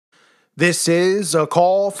This is a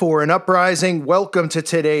call for an uprising. Welcome to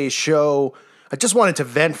today's show. I just wanted to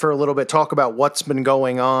vent for a little bit, talk about what's been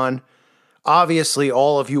going on. Obviously,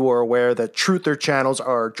 all of you are aware that truther channels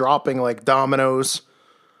are dropping like dominoes.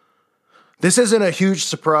 This isn't a huge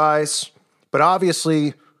surprise, but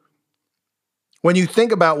obviously, when you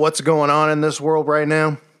think about what's going on in this world right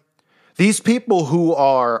now, these people who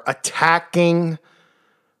are attacking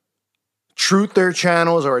truther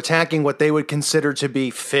channels or attacking what they would consider to be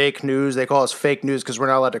fake news. They call us fake news because we're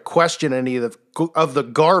not allowed to question any of the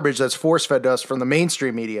garbage that's force-fed to us from the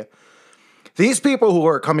mainstream media. These people who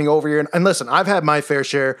are coming over here, and listen, I've had my fair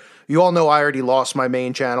share. You all know I already lost my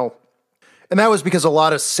main channel. And that was because a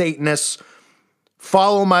lot of Satanists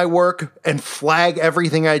follow my work and flag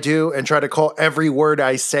everything I do and try to call every word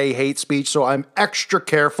I say hate speech. So I'm extra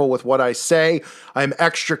careful with what I say. I'm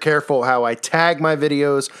extra careful how I tag my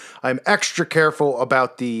videos. I'm extra careful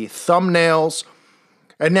about the thumbnails.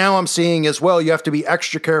 And now I'm seeing as well, you have to be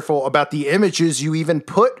extra careful about the images you even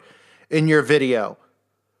put in your video,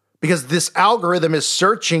 because this algorithm is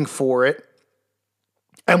searching for it.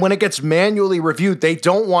 And when it gets manually reviewed, they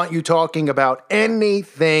don't want you talking about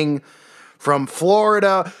anything from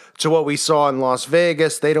Florida to what we saw in Las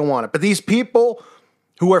Vegas. They don't want it. But these people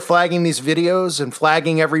who are flagging these videos and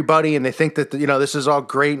flagging everybody, and they think that, this is all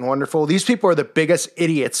great and wonderful. These people are the biggest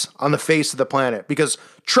idiots on the face of the planet, because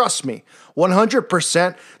trust me,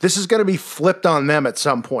 100%, this is going to be flipped on them at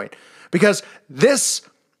some point, because this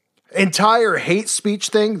entire hate speech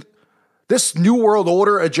thing, this New World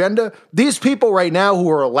Order agenda, these people right now who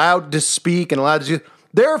are allowed to speak and allowed to do,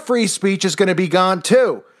 their free speech is going to be gone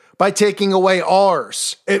too. By taking away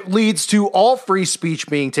ours. It leads to all free speech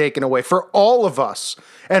being taken away for all of us.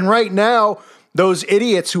 And right now, those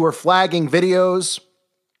idiots who are flagging videos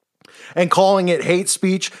and calling it hate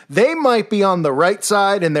speech, they might be on the right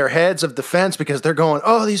side in their heads of defense because they're going,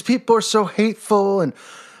 oh, these people are so hateful and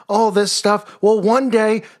all this stuff. Well, one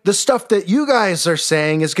day, the stuff that you guys are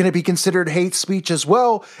saying is going to be considered hate speech as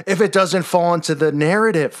well if it doesn't fall into the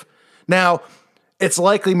narrative. Now, it's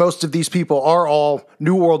likely most of these people are all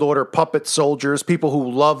New World Order puppet soldiers, people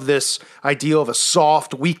who love this idea of a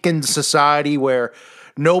soft, weakened society where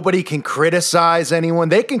nobody can criticize anyone.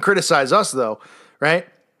 They can criticize us, though, right?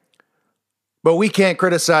 But we can't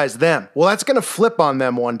criticize them. Well, that's going to flip on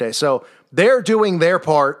them one day. So they're doing their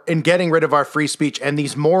part in getting rid of our free speech, and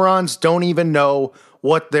these morons don't even know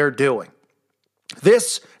what they're doing.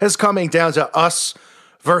 This is coming down to us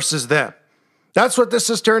versus them. That's what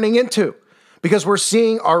this is turning into. Because we're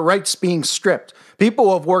seeing our rights being stripped. People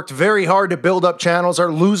who have worked very hard to build up channels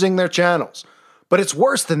are losing their channels. But it's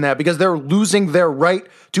worse than that, because they're losing their right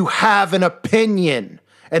to have an opinion.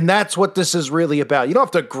 And that's what this is really about. You don't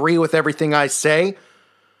have to agree with everything I say. You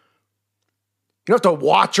don't have to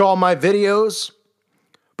watch all my videos.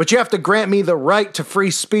 But you have to grant me the right to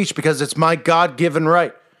free speech because it's my God-given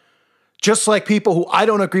right. Just like people who I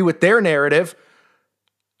don't agree with their narrative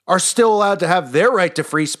are still allowed to have their right to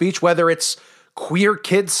free speech, whether it's queer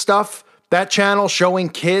kids stuff, that channel showing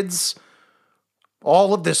kids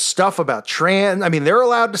all of this stuff about trans. I mean, they're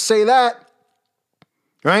allowed to say that,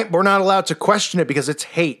 right? We're not allowed to question it because it's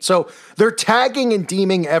hate. So they're tagging and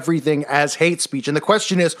deeming everything as hate speech. And the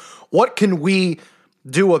question is, what can we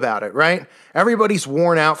do about it, right? Everybody's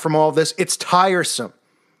worn out from all this. It's tiresome.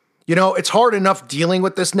 It's hard enough dealing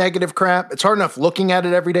with this negative crap. It's hard enough looking at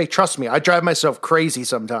it every day. Trust me, I drive myself crazy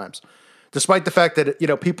sometimes. Despite the fact that,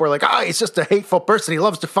 people are like, he's just a hateful person. He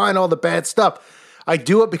loves to find all the bad stuff. I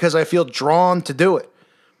do it because I feel drawn to do it.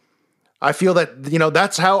 I feel that,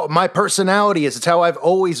 that's how my personality is. It's how I've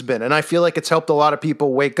always been. And I feel like it's helped a lot of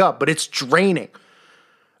people wake up, but it's draining.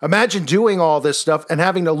 Imagine doing all this stuff and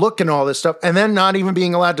having to look in all this stuff and then not even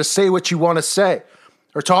being allowed to say what you want to say,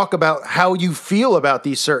 or talk about how you feel about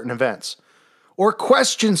these certain events, or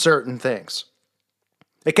question certain things.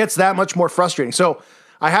 It gets that much more frustrating. So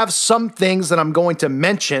I have some things that I'm going to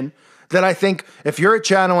mention that I think if you're a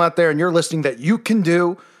channel out there and you're listening that you can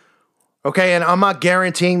do, okay, and I'm not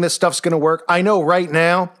guaranteeing this stuff's going to work. I know right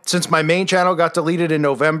now, since my main channel got deleted in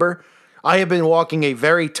November, I have been walking a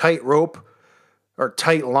very tight rope or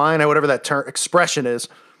tight line, or whatever that expression is,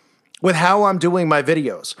 with how I'm doing my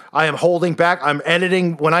videos. I am holding back. I'm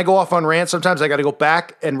editing. When I go off on rants, sometimes I got to go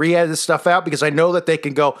back and re-edit this stuff out because I know that they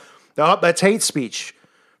can go, oh, that's hate speech,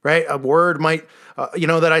 right? A word might,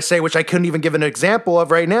 that I say, which I couldn't even give an example of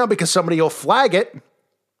right now because somebody will flag it,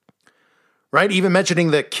 right? Even mentioning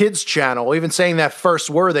the kids channel, even saying that first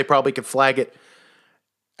word, they probably could flag it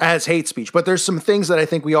as hate speech. But there's some things that I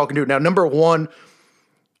think we all can do. Now, number one,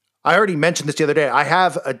 I already mentioned this the other day. I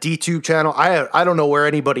have a DTube channel. I don't know where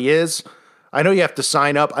anybody is. I know you have to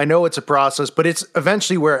sign up. I know it's a process, but it's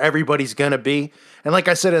eventually where everybody's going to be. And like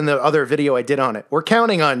I said in the other video I did on it, we're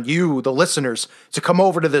counting on you, the listeners, to come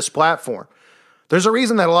over to this platform. There's a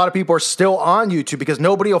reason that a lot of people are still on YouTube, because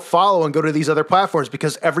nobody will follow and go to these other platforms,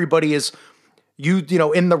 because everybody is, you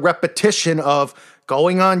know, in the repetition of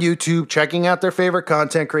going on YouTube, checking out their favorite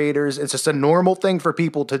content creators. It's just a normal thing for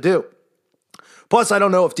people to do. Plus, I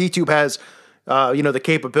don't know if DTube has the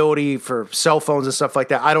capability for cell phones and stuff like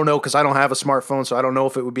that. I don't know, because I don't have a smartphone, so I don't know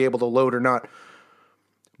if it would be able to load or not.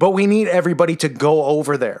 But we need everybody to go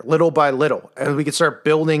over there little by little, and we can start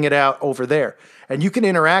building it out over there. And you can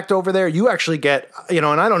interact over there. You actually get, and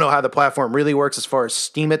I don't know how the platform really works as far as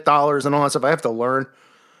Steam It dollars and all that stuff. I have to learn.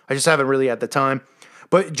 I just haven't really had the time.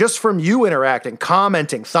 But just from you interacting,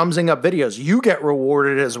 commenting, thumbsing up videos, you get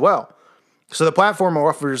rewarded as well. So the platform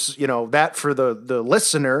offers, that for the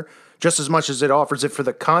listener just as much as it offers it for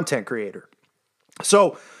the content creator.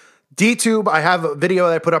 So DTube, I have a video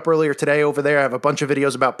that I put up earlier today over there. I have a bunch of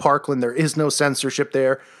videos about Parkland. There is no censorship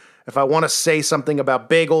there. If I want to say something about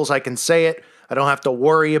bagels, I can say it. I don't have to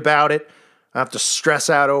worry about it. I have to stress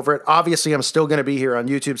out over it. Obviously, I'm still going to be here on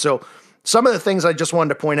YouTube. So some of the things I just wanted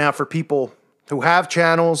to point out for people who have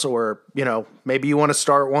channels, or, maybe you want to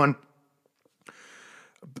start one,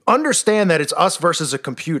 understand that it's us versus a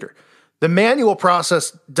computer. The manual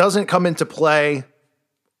process doesn't come into play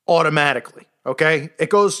automatically, okay?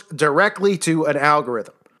 It goes directly to an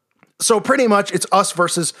algorithm. So pretty much it's us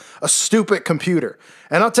versus a stupid computer.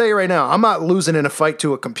 And I'll tell you right now, I'm not losing in a fight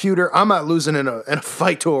to a computer. I'm not losing in a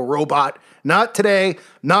fight to a robot. Not today,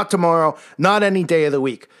 not tomorrow, not any day of the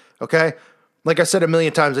week, okay? Like I said a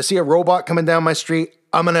million times, I see a robot coming down my street,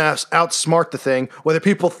 I'm going to outsmart the thing. Whether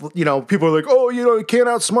people are like, oh, you can't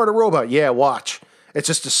outsmart a robot. Yeah, watch. It's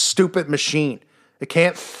just a stupid machine. It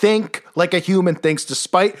can't think like a human thinks,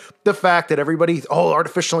 despite the fact that everybody,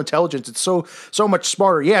 artificial intelligence, it's so much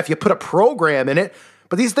smarter. Yeah, if you put a program in it,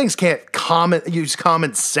 but these things can't use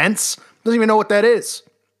common sense. Doesn't even know what that is.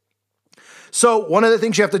 So one of the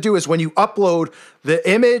things you have to do is when you upload the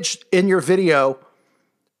image in your video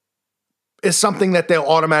is something that they'll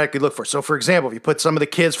automatically look for. So for example, if you put some of the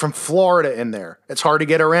kids from Florida in there, it's hard to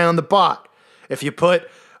get around the bot. If you put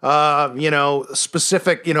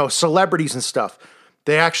specific, celebrities and stuff,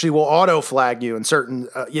 they actually will auto flag you in certain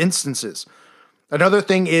instances. Another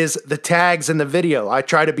thing is the tags in the video. I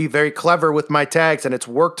try to be very clever with my tags, and it's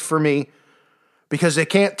worked for me because they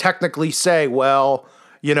can't technically say, well,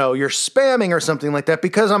 you're spamming or something like that,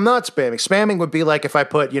 because I'm not spamming. Spamming would be like if I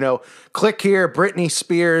put, click here, Britney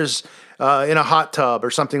Spears in a hot tub or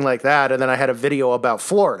something like that, and then I had a video about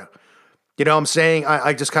Florida. You know what I'm saying?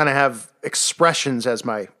 I just kind of have expressions as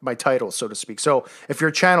my title, so to speak. So if you're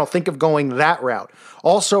a channel, think of going that route.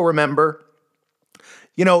 Also remember,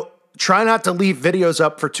 try not to leave videos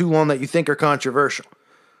up for too long that you think are controversial.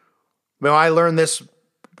 I learned this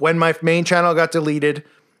when my main channel got deleted.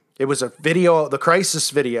 It was a video, the Crisis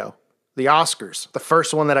video, the Oscars, the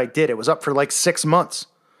first one that I did. It was up for like 6 months,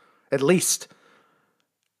 at least.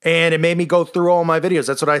 And it made me go through all my videos.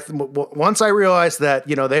 That's what once I realized that,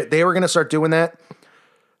 they were going to start doing that,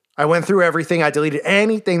 I went through everything. I deleted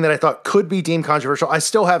anything that I thought could be deemed controversial. I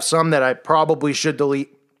still have some that I probably should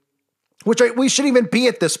delete, which we shouldn't even be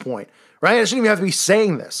at this point, right? I shouldn't even have to be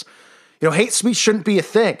saying this. Hate speech shouldn't be a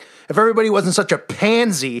thing. If everybody wasn't such a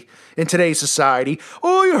pansy in today's society,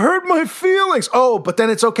 oh, you hurt my feelings. Oh, but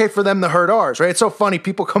then it's okay for them to hurt ours, right? It's so funny.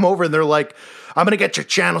 People come over and they're like, I'm going to get your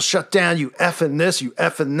channel shut down. You effing this, you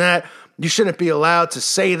effing that. You shouldn't be allowed to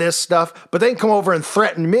say this stuff. But they can come over and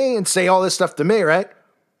threaten me and say all this stuff to me, right?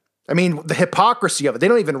 I mean, the hypocrisy of it. They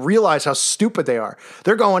don't even realize how stupid they are.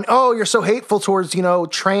 They're going, oh, you're so hateful towards,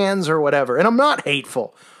 trans or whatever. And I'm not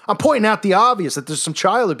hateful. I'm pointing out the obvious, that there's some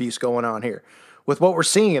child abuse going on here with what we're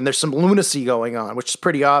seeing. And there's some lunacy going on, which is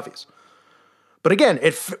pretty obvious. But again,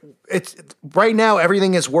 it's right now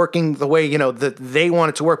everything is working the way, that they want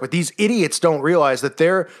it to work. But these idiots don't realize that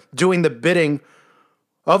they're doing the bidding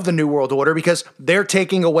of the New World Order, because they're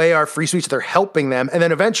taking away our free speech. They're helping them. And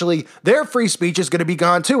then eventually their free speech is going to be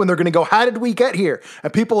gone too. And they're going to go, how did we get here?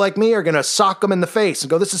 And people like me are going to sock them in the face and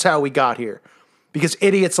go, this is how we got here. Because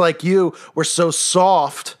idiots like you were so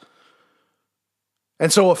soft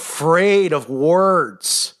and so afraid of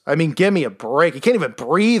words. I mean, give me a break. You can't even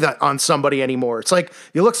breathe on somebody anymore. It's like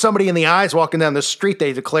you look somebody in the eyes walking down the street,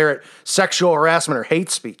 they declare it sexual harassment or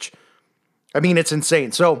hate speech. I mean, it's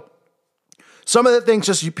insane. So some of the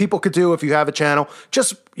things people could do if you have a channel,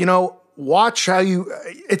 just, watch how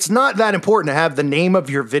it's not that important to have the name of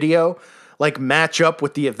your video like match up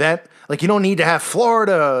with the event. Like you don't need to have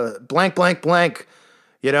Florida blank, blank, blank,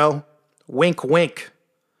 wink, wink.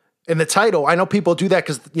 in the title. I know people do that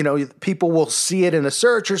because, people will see it in a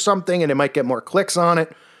search or something and it might get more clicks on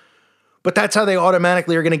it. But that's how they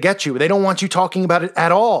automatically are going to get you. They don't want you talking about it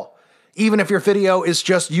at all. Even if your video is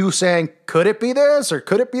just you saying, could it be this or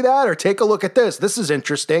could it be that? Or take a look at this. This is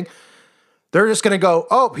interesting. They're just going to go,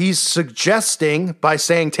 oh, he's suggesting by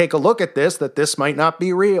saying, take a look at this, that this might not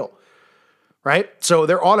be real. Right? So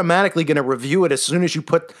they're automatically going to review it as soon as you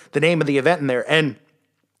put the name of the event in there. And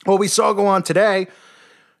what we saw go on today,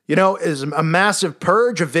 is a massive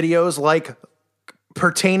purge of videos like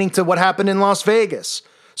pertaining to what happened in Las Vegas.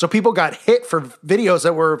 So people got hit for videos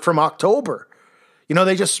that were from October.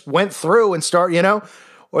 They just went through and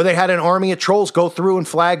or they had an army of trolls go through and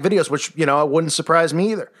flag videos, which, it wouldn't surprise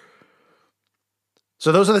me either.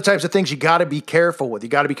 So those are the types of things you got to be careful with. You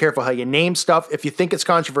got to be careful how you name stuff. If you think it's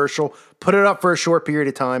controversial, put it up for a short period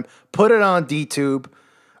of time. Put it on DTube.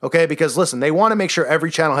 Okay, because listen, they want to make sure every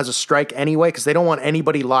channel has a strike anyway because they don't want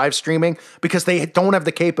anybody live streaming because they don't have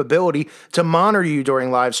the capability to monitor you during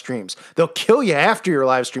live streams. They'll kill you after your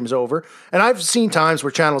live stream's over. And I've seen times where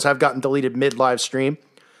channels have gotten deleted mid-live stream.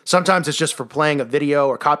 Sometimes it's just for playing a video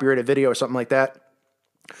or copyrighted video or something like that.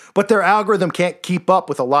 But their algorithm can't keep up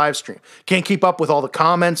with a live stream, can't keep up with all the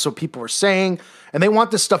comments so people are saying, and they want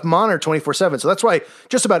this stuff monitored 24/7. So that's why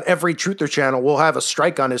just about every truther channel will have a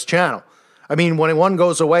strike on his channel. I mean, when one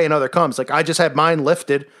goes away, another comes. Like, I just had mine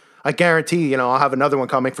lifted. I guarantee, I'll have another one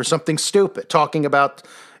coming for something stupid, talking about,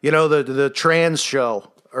 the trans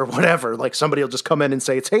show or whatever. Like, somebody will just come in and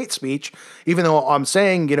say it's hate speech, even though I'm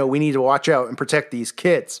saying, we need to watch out and protect these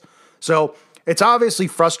kids. So it's obviously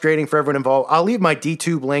frustrating for everyone involved. I'll leave my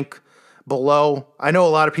DTube link below. I know a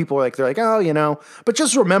lot of people are they're like, oh, but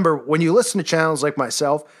just remember, when you listen to channels like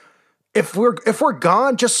myself, if we're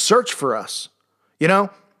gone, just search for us,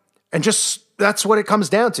 and just, that's what it comes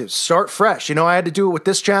down to. Start fresh. I had to do it with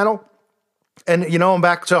this channel. And, I'm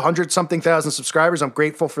back to 100-something thousand subscribers. I'm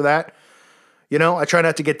grateful for that. I try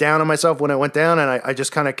not to get down on myself when I went down. And I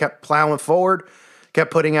just kind of kept plowing forward,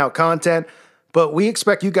 kept putting out content. But we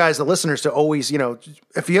expect you guys, the listeners, to always,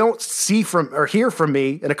 if you don't see from or hear from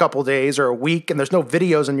me in a couple of days or a week and there's no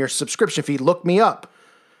videos in your subscription feed, look me up.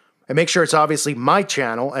 And make sure it's obviously my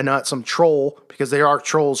channel and not some troll, because there are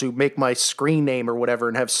trolls who make my screen name or whatever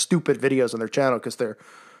and have stupid videos on their channel because they're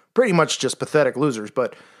pretty much just pathetic losers.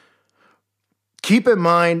 But keep in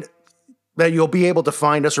mind that you'll be able to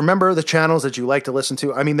find us. Remember the channels that you like to listen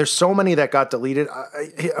to. I mean, there's so many that got deleted.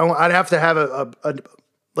 I'd have to have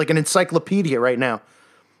an encyclopedia right now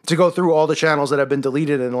to go through all the channels that have been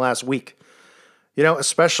deleted in the last week,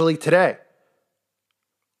 especially today.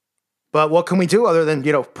 But what can we do other than,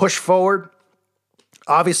 push forward?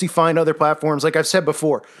 Obviously find other platforms. Like I've said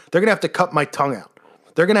before, they're going to have to cut my tongue out.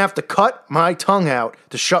 They're going to have to cut my tongue out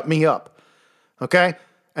to shut me up. Okay?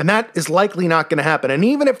 And that is likely not going to happen. And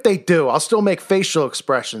even if they do, I'll still make facial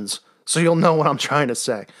expressions so you'll know what I'm trying to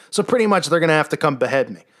say. So pretty much they're going to have to come behead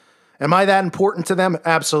me. Am I that important to them?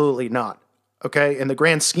 Absolutely not. Okay? In the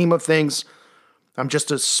grand scheme of things, I'm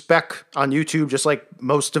just a speck on YouTube, just like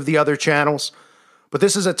most of the other channels. But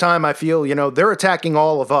this is a time I feel, they're attacking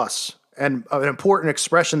all of us. And an important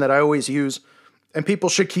expression that I always use, and people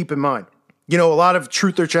should keep in mind. A lot of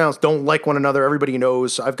truther channels don't like one another. Everybody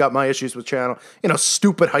knows I've got my issues with channel,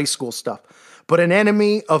 stupid high school stuff. But an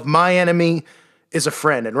enemy of my enemy is a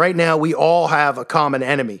friend. And right now we all have a common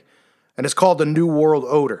enemy. And it's called the New World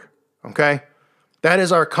Order. Okay? That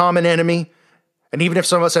is our common enemy. And even if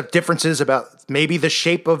some of us have differences about maybe the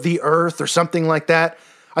shape of the earth or something like that,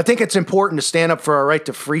 I think it's important to stand up for our right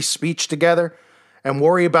to free speech together and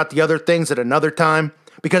worry about the other things at another time,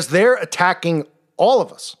 because they're attacking all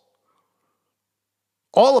of us.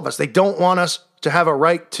 All of us. They don't want us to have a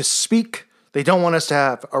right to speak. They don't want us to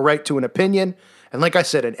have a right to an opinion. And like I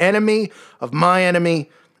said, an enemy of my enemy,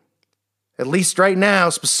 at least right now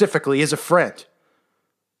specifically, is a friend.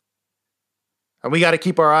 And we got to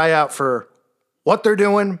keep our eye out for what they're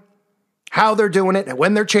doing, how they're doing it, and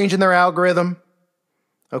when they're changing their algorithm.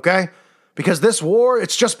 Okay? Because this war,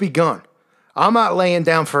 it's just begun. I'm not laying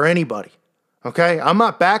down for anybody. Okay? I'm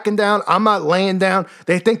not backing down. I'm not laying down.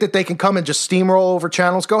 They think that they can come and just steamroll over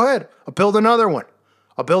channels. Go ahead. I'll build another one.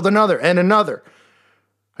 I'll build another and another.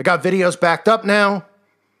 I got videos backed up now.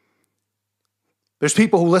 There's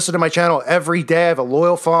people who listen to my channel every day. I have a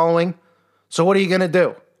loyal following. So what are you going to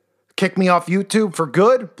do? Kick me off YouTube for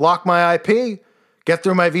good? Block my IP? Get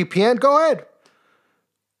through my VPN? Go ahead.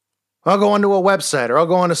 I'll go onto a website or I'll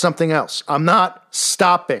go onto something else. I'm not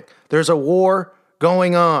stopping. There's a war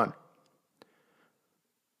going on.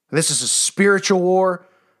 This is a spiritual war.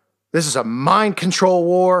 This is a mind control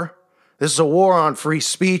war. This is a war on free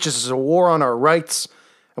speech. This is a war on our rights.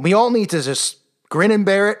 And we all need to just grin and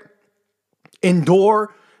bear it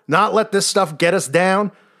endure, not let this stuff get us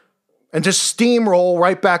down, and just steamroll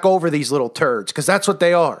right back over these little turds, because that's what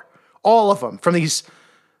they are. All of them, from these,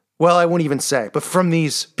 well, I wouldn't even say, but from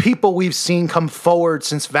these people we've seen come forward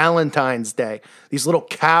since Valentine's Day, these little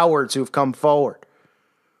cowards who've come forward.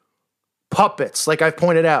 Puppets, like I've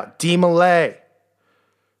pointed out, D. Malay,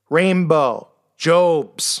 Rainbow,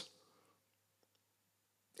 Jobs.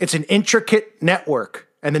 It's an intricate network,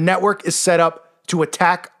 and the network is set up to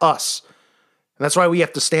attack us. And that's why we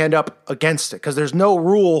have to stand up against it, because there's no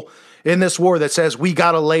rule in this war that says we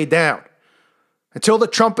got to lay down. Until the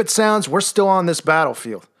trumpet sounds, we're still on this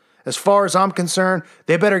battlefield. As far as I'm concerned,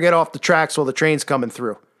 they better get off the tracks while the train's coming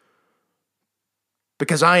through,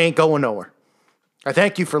 because I ain't going nowhere. I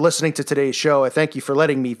thank you for listening to today's show. I thank you for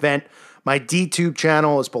letting me vent. My DTube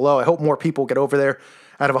channel is below. I hope more people get over there.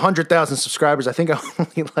 Out of 100,000 subscribers, I think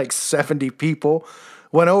only like 70 people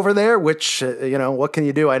went over there, which, what can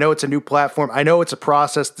you do? I know it's a new platform. I know it's a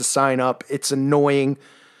process to sign up. It's annoying.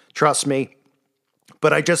 Trust me.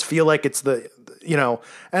 But I just feel like it's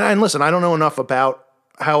and listen, I don't know enough about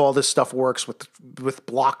how all this stuff works with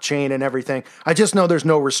blockchain and everything. I just know there's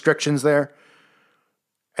no restrictions there.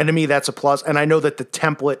 And to me, that's a plus. And I know that the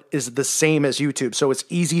template is the same as YouTube. So it's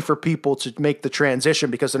easy for people to make the transition,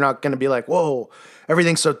 because they're not going to be like, whoa,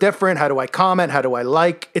 everything's so different. How do I comment? How do I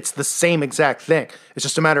like? It's the same exact thing. It's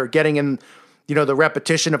just a matter of getting in, the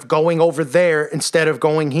repetition of going over there instead of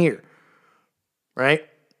going here. Right?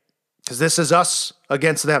 Because this is us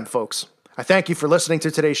against them, folks. I thank you for listening to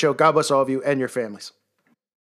today's show. God bless all of you and your families.